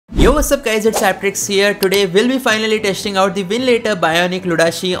Yo, what's up guys, it's ApTreX here. Today we'll be finally testing out the Winlator Bionic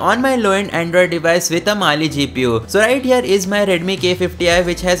Ludashi on my low-end Android device with a Mali GPU. So right here is my Redmi K50i,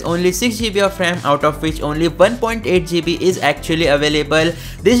 which has only 6GB of RAM, out of which only 1.8GB is actually available.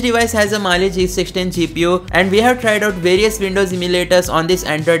 This device has a Mali G16 GPU and we have tried out various Windows emulators on this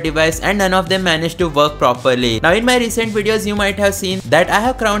Android device and none of them managed to work properly. Now in my recent videos you might have seen that I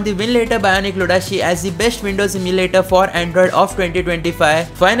have crowned the Winlator Bionic Ludashi as the best Windows emulator for Android of 2025.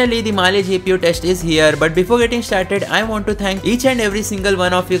 Finally, the Mali GPU test is here, but before getting started I want to thank each and every single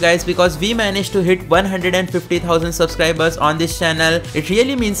one of you guys because we managed to hit 150,000 subscribers on this channel. It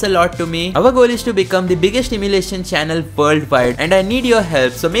really means a lot to me. Our goal is to become the biggest emulation channel worldwide and I need your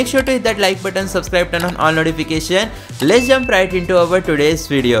help, so make sure to hit that like button, subscribe, turn on all notification. Let's jump right into our today's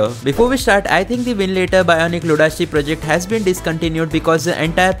video. Before we start, I think the Winlator Bionic Ludashi project has been discontinued because the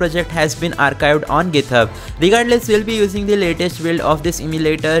entire project has been archived on GitHub. Regardless, we'll be using the latest build of this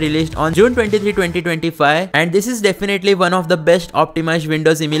emulator released on June 23, 2025, and this is definitely one of the best optimized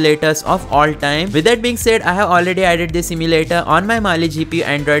Windows emulators of all time. With that being said, I have already added this emulator on my Mali GPU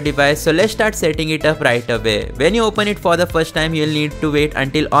Android device, so let's start setting it up right away. When you open it for the first time, you'll need to wait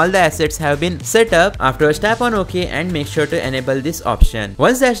until all the assets have been set up. Afterwards, tap on OK and make sure to enable this option.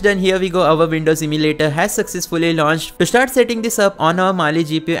 Once that's done, here we go, our Windows emulator has successfully launched. To start setting this up on our Mali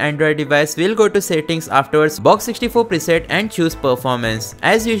GPU Android device, we'll go to settings, afterwards box 64 preset and choose performance.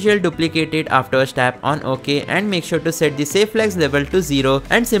 As usual, duplicate it, afterwards tap on OK and make sure to set the save flags level to 0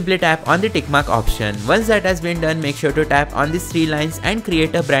 and simply tap on the tick mark option. Once that has been done, make sure to tap on these three lines and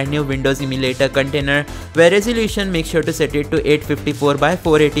create a brand new Windows emulator container where resolution make sure to set it to 854 by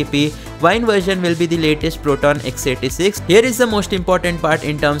 480p. Wine version will be the latest Proton x86. Here is the most important part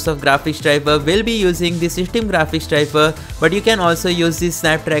in terms of graphics driver. We'll be using the system graphics driver, but you can also use the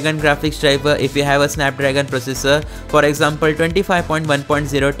Snapdragon graphics driver if you have a Snapdragon processor, for example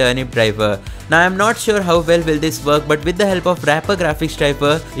 25.1.0 turnip driver. Now I'm not sure how well will this work, but with the help of wrapper graphics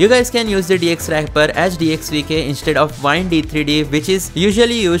driver, you guys can use the DX wrapper as DXVK instead of Wine D3D, which is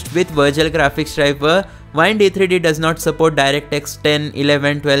usually used with Virtual graphics driver. Wine D3D does not support DirectX 10,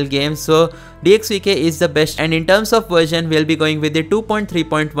 11, 12 games, so DXVK is the best, and in terms of version we'll be going with the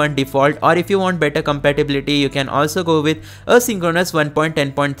 2.3.1 default, or if you want better compatibility you can also go with asynchronous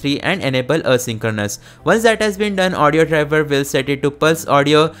 1.10.3 and enable asynchronous. Once that has been done, audio driver will set it to pulse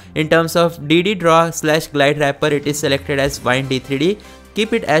audio. In terms of DD draw / glide wrapper, it is selected as Wine D3D.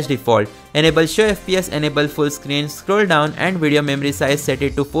 Keep it as default. Enable show FPS, enable full screen, scroll down, and video memory size set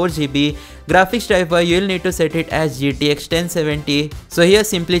it to 4GB. Graphics driver, you'll need to set it as GTX 1070. So here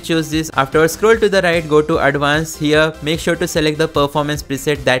simply choose this. Afterwards scroll to the right, go to advanced. Here make sure to select the performance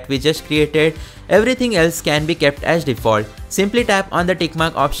preset that we just created. Everything else can be kept as default. Simply tap on the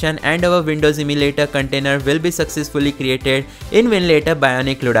tickmark option and our Windows emulator container will be successfully created in Winlator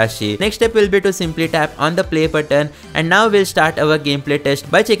Bionic Ludashi. Next step will be to simply tap on the play button, and now we'll start our gameplay test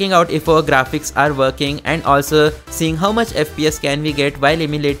by checking out if our graphics are working and also seeing how much FPS can we get while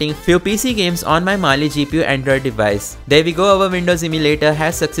emulating few PC games on my Mali GPU Android device. There we go, our Windows emulator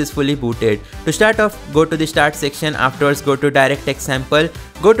has successfully booted. To start off, go to the start section, afterwards go to DirectX sample,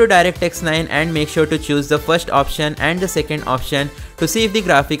 go to DirectX 9 and make sure to choose the first option and the second option to see if the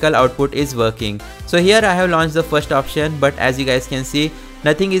graphical output is working. So here I have launched the first option, but as you guys can see,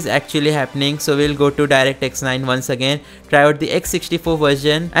 nothing is actually happening. So we'll go to DirectX 9 once again, try out the x64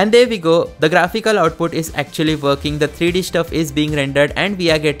 version, and there we go, the graphical output is actually working. The 3D stuff is being rendered and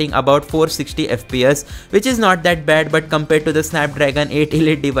we are getting about 460 FPS, which is not that bad, but compared to the Snapdragon 8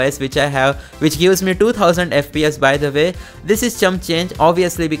 Elite device which I have, which gives me 2000 FPS by the way, this is chump change,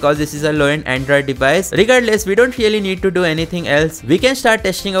 obviously because this is a low-end Android device. Regardless, we don't really need to do anything else. We can start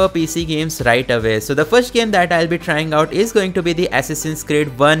testing our PC games right away. So the first game that I'll be trying out is going to be the Assassin's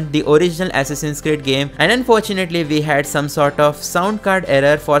Creed 1, the original Assassin's Creed game, and unfortunately we had some sort of sound card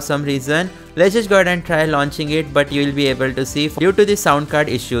error for some reason. Let's just go ahead and try launching it, but you will be able to see due to the sound card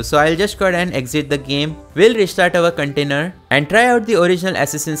issue. So I'll just go ahead and exit the game. We'll restart our container and try out the original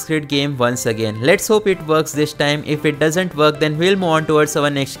Assassin's Creed game once again. Let's hope it works this time. If it doesn't work, then we'll move on towards our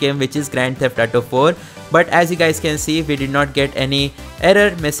next game, which is Grand Theft Auto 4. But as you guys can see, we did not get any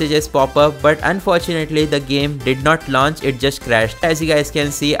error messages pop up, but unfortunately the game did not launch, it just crashed. As you guys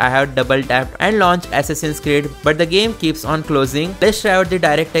can see, I have double tapped and launched Assassin's Creed, but the game keeps on closing. Let's try out the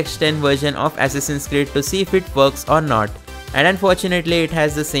DirectX 10 version of Assassin's Creed to see if it works or not. And unfortunately it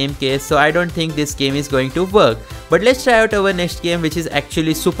has the same case, so I don't think this game is going to work. But let's try out our next game, which is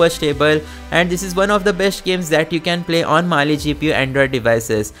actually super stable, and this is one of the best games that you can play on Mali GPU Android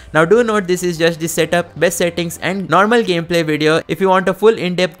devices. Now do note, this is just the setup, best settings and normal gameplay video. If you want a full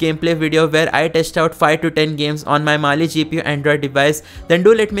in-depth gameplay video where I test out 5 to 10 games on my Mali GPU Android device, then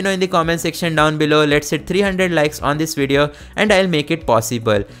do let me know in the comment section down below. Let's hit 300 likes on this video and I'll make it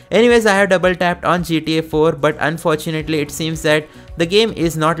possible. Anyways, I have double tapped on GTA 4, but unfortunately it seems that the game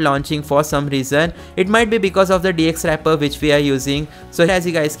is not launching for some reason. It might be because of the DX wrapper which we are using. So as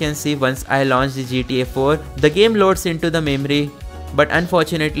you guys can see, once I launch the GTA 4, the game loads into the memory, but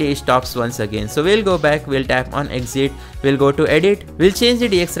unfortunately it stops once again. So we'll go back, we'll tap on exit, we'll go to edit, we'll change the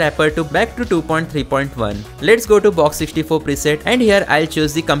DX wrapper to back to 2.3.1. Let's go to box 64 preset, and here I'll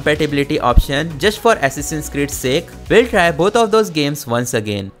choose the compatibility option just for Assassin's Creed's sake. We'll try both of those games once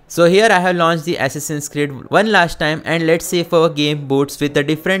again. So here I have launched the Assassin's Creed one last time, and let's see if our game boots with a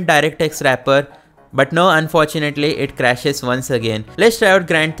different DirectX wrapper. But no, unfortunately it crashes once again. Let's try out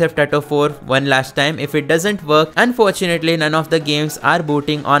Grand Theft Auto 4 one last time. If it doesn't work, unfortunately none of the games are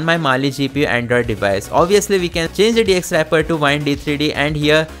booting on my Mali GPU Android device. Obviously we can change the DX wrapper to Wine D3D, and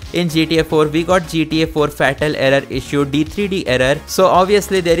here in GTA 4 we got GTA 4 fatal error issue, D3D error. So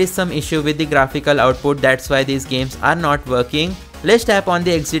obviously there is some issue with the graphical output, that's why these games are not working. Let's tap on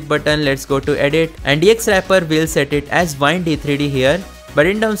the exit button, let's go to edit, and DX wrapper will set it as Wine D3D here. But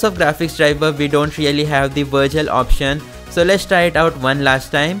in terms of graphics driver, we don't really have the Virgil option. So let's try it out one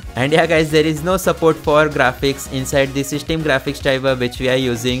last time. And yeah guys, there is no support for graphics inside the system graphics driver which we are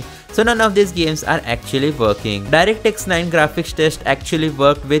using. So none of these games are actually working. DirectX 9 graphics test actually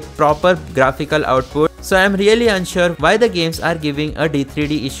worked with proper graphical output. So I'm really unsure why the games are giving a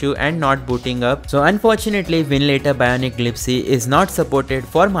D3D issue and not booting up. So unfortunately Winlator Bionic Ludashi is not supported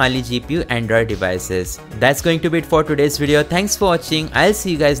for Mali GPU Android devices. That's going to be it for today's video. Thanks for watching. I'll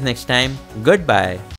see you guys next time. Goodbye.